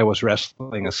one. And then I was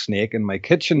wrestling a snake in my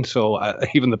kitchen, so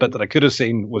even the bit that I could have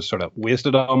seen was sort of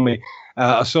wasted on me.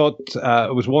 I saw it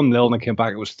was 1-0, and I came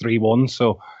back, it was 3-1,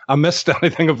 so I missed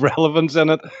anything of relevance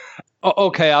in it.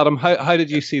 Okay, Adam, how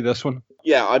did you see this one?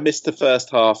 Yeah, I missed the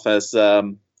first half as I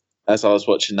was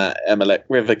watching that Emelec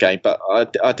River game, but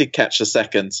I did catch the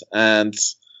second. And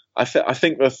I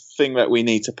think the thing that we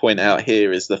need to point out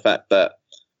here is the fact that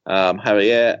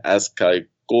Javier Azco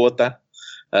Gorda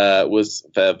was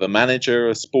the manager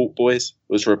of Sport Boys,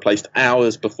 was replaced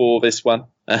hours before this one,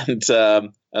 and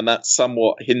that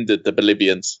somewhat hindered the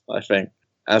Bolivians, I think.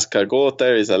 Azco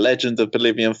Gorda is a legend of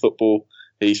Bolivian football.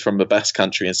 He's from the Basque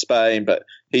Country in Spain, but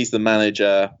he's the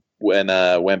manager when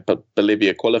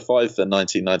Bolivia qualified for the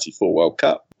 1994 World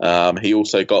Cup. He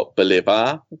also got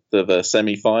Bolivar to the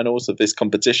semi-finals of this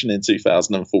competition in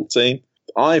 2014.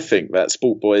 I think that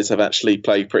Sport Boys have actually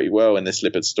played pretty well in this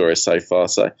Libertadores so far.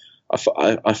 So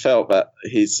I felt that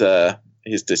his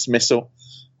dismissal,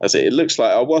 as it looks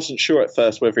like, I wasn't sure at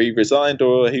first whether he resigned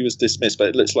or he was dismissed, but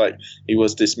it looks like he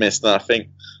was dismissed, and I think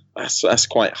that's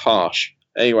quite harsh.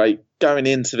 Anyway, going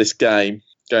into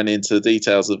the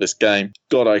details of this game,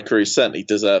 Godoy Cruz certainly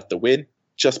deserved the win.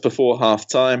 Just before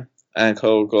half-time,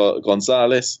 Angel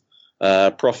Gonzalez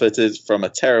profited from a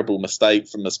terrible mistake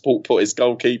from the Sport Boys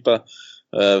goalkeeper.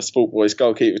 Sport Boys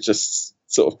goalkeeper just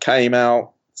sort of came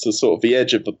out to sort of the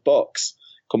edge of the box,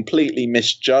 completely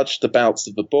misjudged the bounce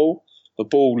of the ball. The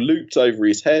ball looped over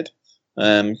his head,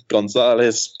 and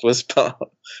Gonzalez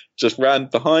just ran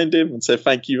behind him and said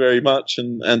thank you very much,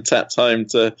 and tapped home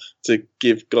to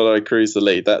give Godoy Cruz the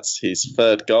lead. That's his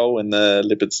third goal in the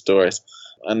Libertadores.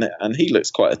 And he looks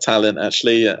quite a talent,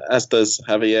 actually, as does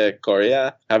Javier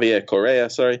Correa,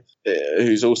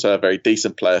 who's also a very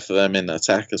decent player for them in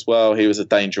attack as well. He was a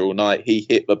danger all night. He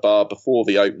hit the bar before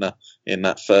the opener in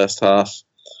that first half.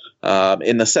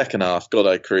 In the second half,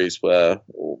 Godoy Cruz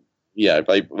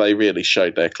they really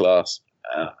showed their class.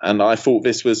 And I thought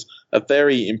this was a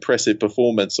very impressive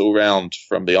performance all round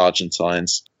from the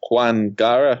Argentines. Juan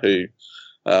Gara, who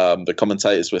the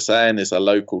commentators were saying is a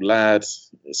local lad,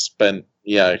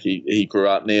 he grew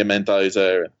up near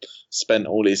Mendoza and spent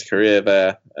all his career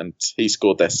there, and he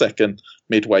scored their second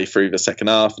midway through the second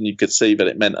half, and you could see that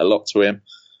it meant a lot to him.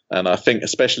 And I think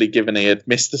especially given he had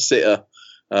missed the sitter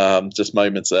just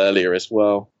moments earlier as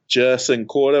well. Gerson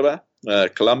Cordoba,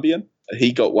 Colombian,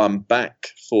 he got one back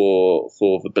for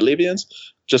the Bolivians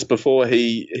just before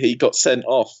he got sent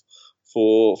off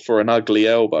for an ugly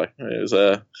elbow.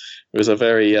 It was a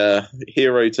very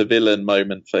hero to villain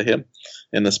moment for him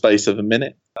in the space of a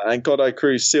minute. And Godoy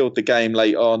Cruz sealed the game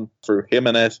late on through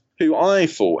Jimenez, who I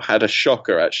thought had a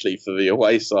shocker actually for the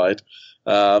away side.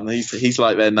 He's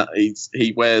like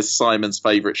he wears Simon's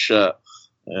favourite shirt.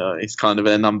 He's kind of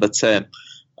their number 10.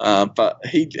 But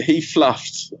he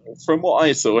fluffed, from what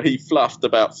I saw, he fluffed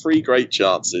about 3 great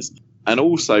chances and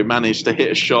also managed to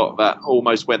hit a shot that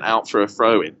almost went out for a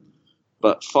throw-in.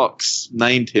 But Fox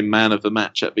named him man of the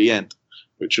match at the end,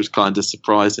 which was kind of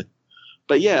surprising.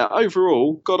 But yeah,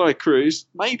 overall, Godoy Cruz,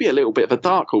 maybe a little bit of a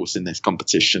dark horse in this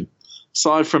competition.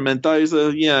 Aside from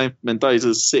Mendoza,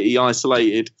 Mendoza's city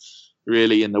isolated,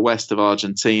 really, in the west of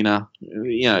Argentina.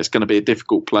 It's going to be a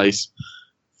difficult place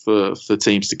for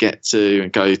teams to get to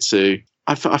and go to.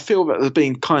 I feel that they've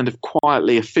been kind of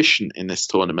quietly efficient in this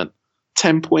tournament.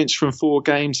 10 points from 4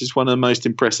 games is one of the most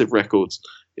impressive records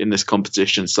in this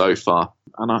competition so far.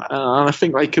 And I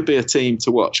think they could be a team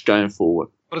to watch going forward.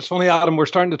 But it's funny, Adam, we're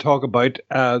starting to talk about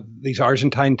these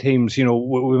Argentine teams.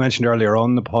 We mentioned earlier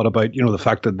on in the pod about, the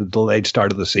fact that the delayed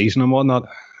start of the season and whatnot.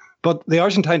 But the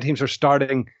Argentine teams are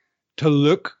starting to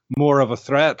look more of a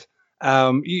threat.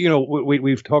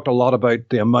 We've talked a lot about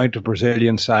the amount of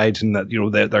Brazilian sides and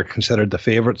that, they're considered the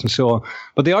favourites and so on.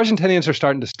 But the Argentinians are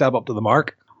starting to step up to the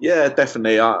mark. Yeah,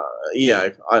 definitely.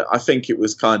 I think it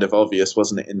was kind of obvious,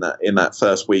 wasn't it, in that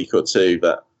first week or two,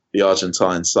 that the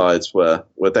Argentine sides were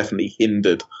definitely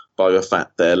hindered by the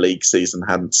fact their league season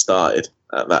hadn't started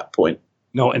at that point.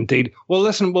 No, indeed. Well,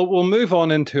 listen, we'll move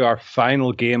on into our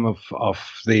final game of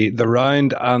the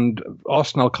round, and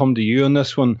Austin, I'll come to you on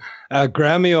this one.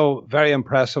 Grêmio, very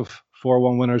impressive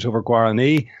 4-1 winners over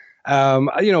Guarani.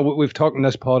 We've talked in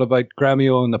this pod about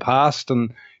Grêmio in the past,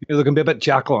 and they can be a bit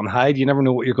Jekyll and Hyde. You never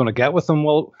know what you're going to get with them.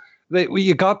 Well,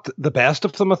 you got the best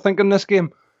of them, I think, in this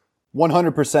game.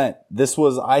 100%. This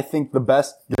was, I think, the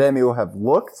best Grêmio have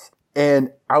looked,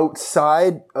 and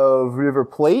outside of River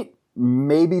Plate,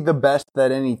 maybe the best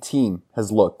that any team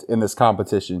has looked in this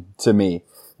competition to me.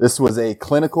 This was a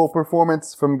clinical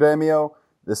performance from Grêmio.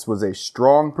 This was a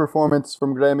strong performance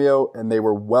from Grêmio, and they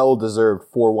were well-deserved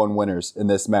 4-1 winners in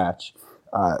this match.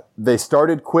 They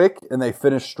started quick, and they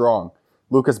finished strong.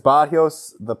 Lucas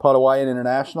Barrios, the Paraguayan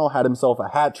international, had himself a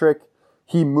hat-trick.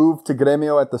 He moved to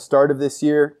Grêmio at the start of this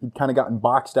year. He'd kind of gotten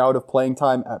boxed out of playing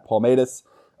time at Palmeiras.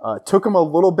 Took him a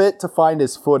little bit to find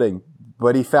his footing,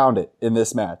 but he found it in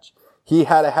this match. He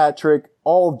had a hat-trick,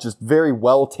 all just very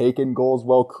well-taken goals,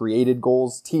 well-created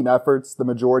goals, team efforts, the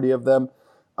majority of them.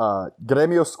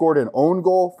 Grêmio scored an own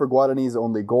goal for Guarani's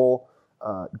only goal.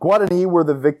 Guarani were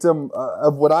the victim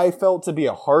of what I felt to be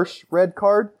a harsh red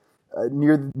card.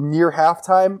 Near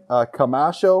halftime,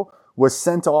 Camacho was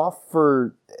sent off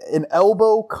for an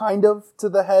elbow kind of to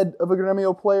the head of a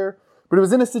Grêmio player, but it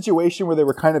was in a situation where they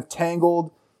were kind of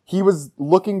tangled. He was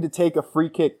looking to take a free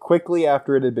kick quickly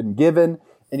after it had been given,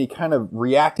 and he kind of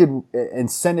reacted and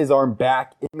sent his arm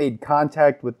back. It made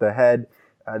contact with the head.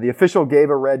 The official gave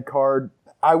a red card.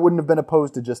 I wouldn't have been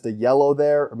opposed to just a yellow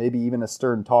there, or maybe even a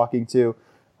stern talking to.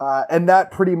 And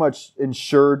that pretty much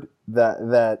ensured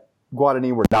that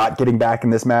Guarani were not getting back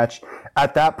in this match.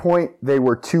 At that point, they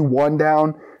were 2-1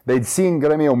 down. They'd seen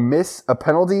Grêmio miss a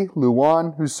penalty.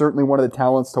 Luan, who's certainly one of the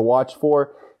talents to watch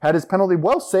for, had his penalty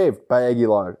well saved by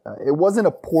Aguilar. It wasn't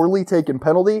a poorly taken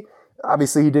penalty.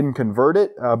 Obviously, he didn't convert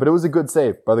it, but it was a good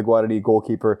save by the Guarani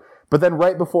goalkeeper. But then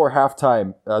right before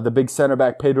halftime, the big center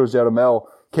back, Pedro Jeromel,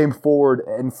 came forward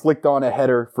and flicked on a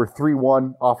header for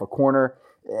 3-1 off a corner.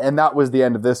 And that was the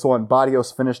end of this one.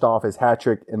 Barrios finished off his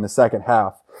hat-trick in the second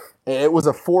half. It was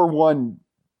a 4-1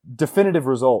 definitive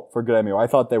result for Grêmio. I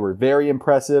thought they were very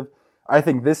impressive. I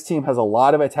think this team has a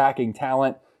lot of attacking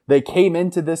talent. They came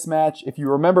into this match, if you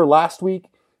remember last week,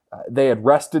 they had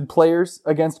rested players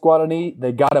against Guarani.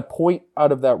 They got a point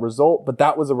out of that result, but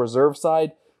that was a reserve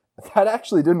side. That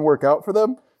actually didn't work out for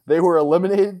them. They were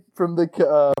eliminated from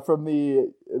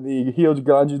the Rio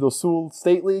Grande do Sul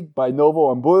State League by Novo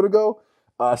Hamburgo.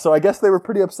 So I guess they were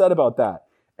pretty upset about that.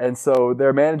 And so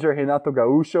their manager, Renato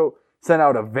Gaúcho, sent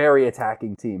out a very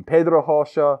attacking team. Pedro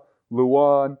Rocha,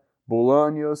 Luan,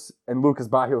 Bolaños, and Lucas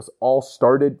Barrios all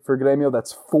started for Grêmio.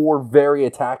 That's 4 very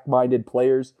attack-minded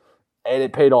players. And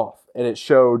it paid off. And it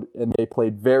showed, and they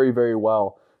played very, very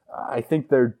well. I think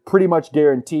they're pretty much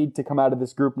guaranteed to come out of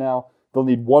this group now. They'll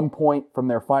need 1 point from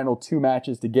their final 2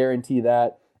 matches to guarantee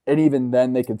that. And even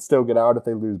then, they could still get out if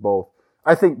they lose both.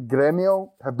 I think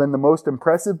Grêmio have been the most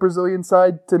impressive Brazilian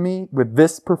side to me with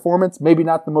this performance. Maybe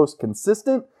not the most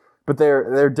consistent, but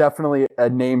they're definitely a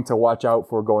name to watch out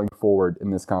for going forward in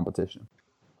this competition.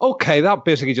 Okay, that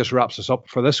basically just wraps us up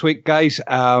for this week, guys. As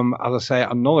I say,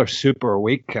 another super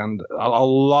week and a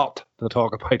lot to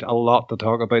talk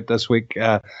about this week.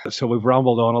 So we've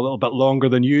rambled on a little bit longer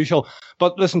than usual.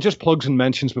 But listen, just plugs and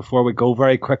mentions before we go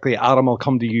very quickly. Adam, I'll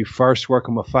come to you first. Where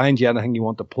can we find you? Anything you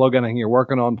want to plug, anything you're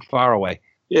working on, far away.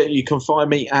 Yeah, you can find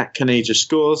me at Canija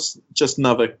Scores. Just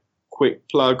another quick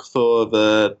plug for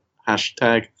the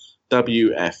hashtag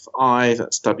WFI.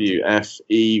 That's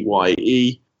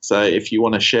WFEYE. So if you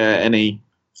want to share any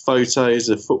photos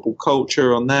of football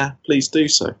culture on there, please do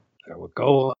so. There we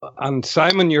go. And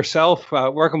Simon, yourself,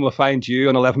 where can we find you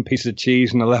on 11 pieces of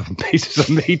cheese and 11 pieces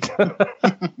of meat?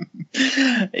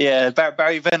 Yeah,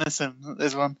 Barry Venison,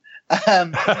 there's one.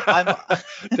 I'm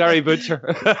Derry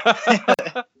Butcher.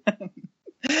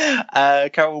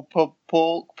 Carol pork.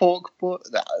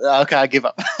 Okay, I give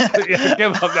up. Yeah,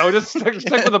 give up. No, just stick with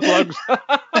the plugs.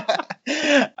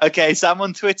 Okay, so I'm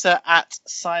on Twitter at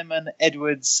Simon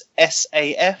Edwards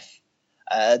SAF,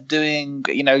 doing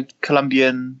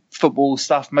Colombian football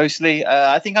stuff mostly.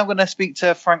 I think I'm going to speak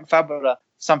to Frank Fabula,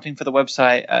 something for the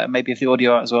website, maybe if the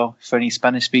audio as well for any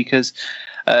Spanish speakers.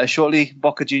 Shortly,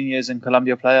 Boca Juniors and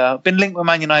Colombia player. Been linked with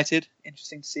Man United.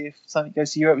 Interesting to see if something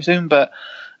goes to Europe soon, but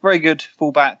very good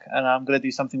fullback, and I'm going to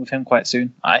do something with him quite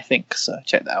soon, I think. So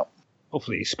check that out.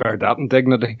 Hopefully he spared that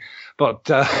indignity. But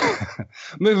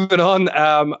moving on,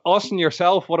 Austin,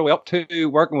 yourself, what are we up to?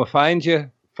 Where can we find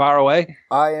you? Far away?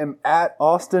 I am at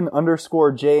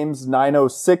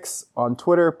Austin_James906 on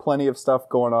Twitter. Plenty of stuff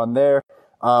going on there.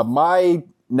 My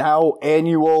now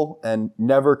annual and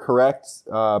never correct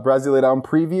Brasileirão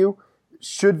preview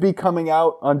should be coming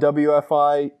out on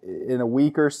WFI in a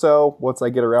week or so once I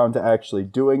get around to actually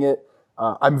doing it.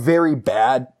 I'm very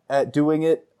bad at doing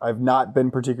it. I've not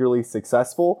been particularly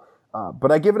successful,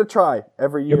 but I give it a try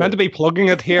every year. You're meant to be plugging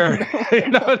it here. You're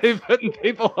not putting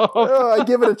people off. I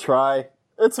give it a try.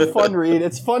 It's a fun read.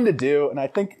 It's fun to do, and I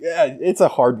think it's a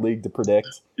hard league to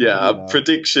predict. Yeah,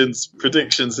 predictions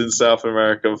in South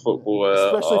American football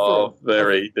are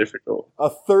very difficult.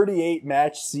 A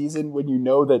 38-match season when you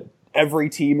know that every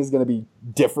team is going to be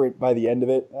different by the end of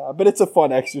it, but it's a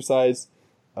fun exercise.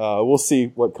 We'll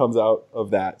see what comes out of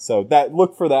that. So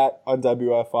look for that on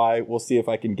WFI. We'll see if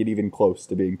I can get even close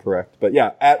to being correct. But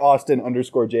yeah, at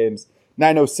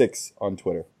Austin_James906 on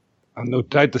Twitter. And no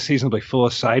doubt the season will be full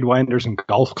of sidewinders and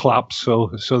golf claps. So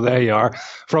there you are.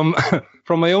 From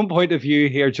my own point of view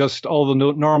here, just all the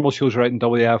normal shows right in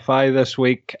WFI this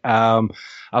week. As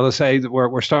I say,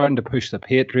 we're starting to push the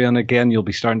Patreon again. You'll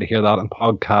be starting to hear that in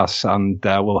podcasts, and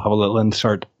we'll have a little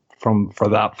insert for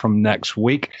that from next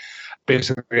week.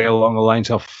 Basically along the lines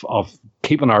of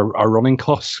keeping our running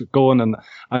costs going and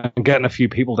getting a few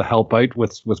people to help out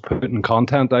with putting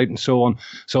content out and so on.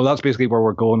 So that's basically where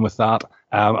we're going with that,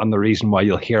 and the reason why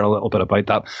you'll hear a little bit about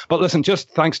that. But listen, just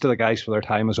thanks to the guys for their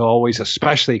time as always,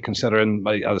 especially considering,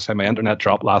 my internet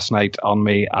dropped last night on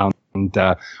me and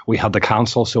we had to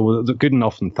cancel. So good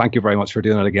enough, and thank you very much for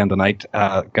doing it again tonight.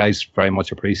 Guys, very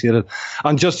much appreciated.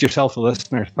 And just yourself, the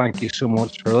listener, thank you so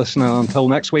much for listening. Until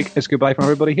next week, it's goodbye from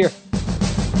everybody here.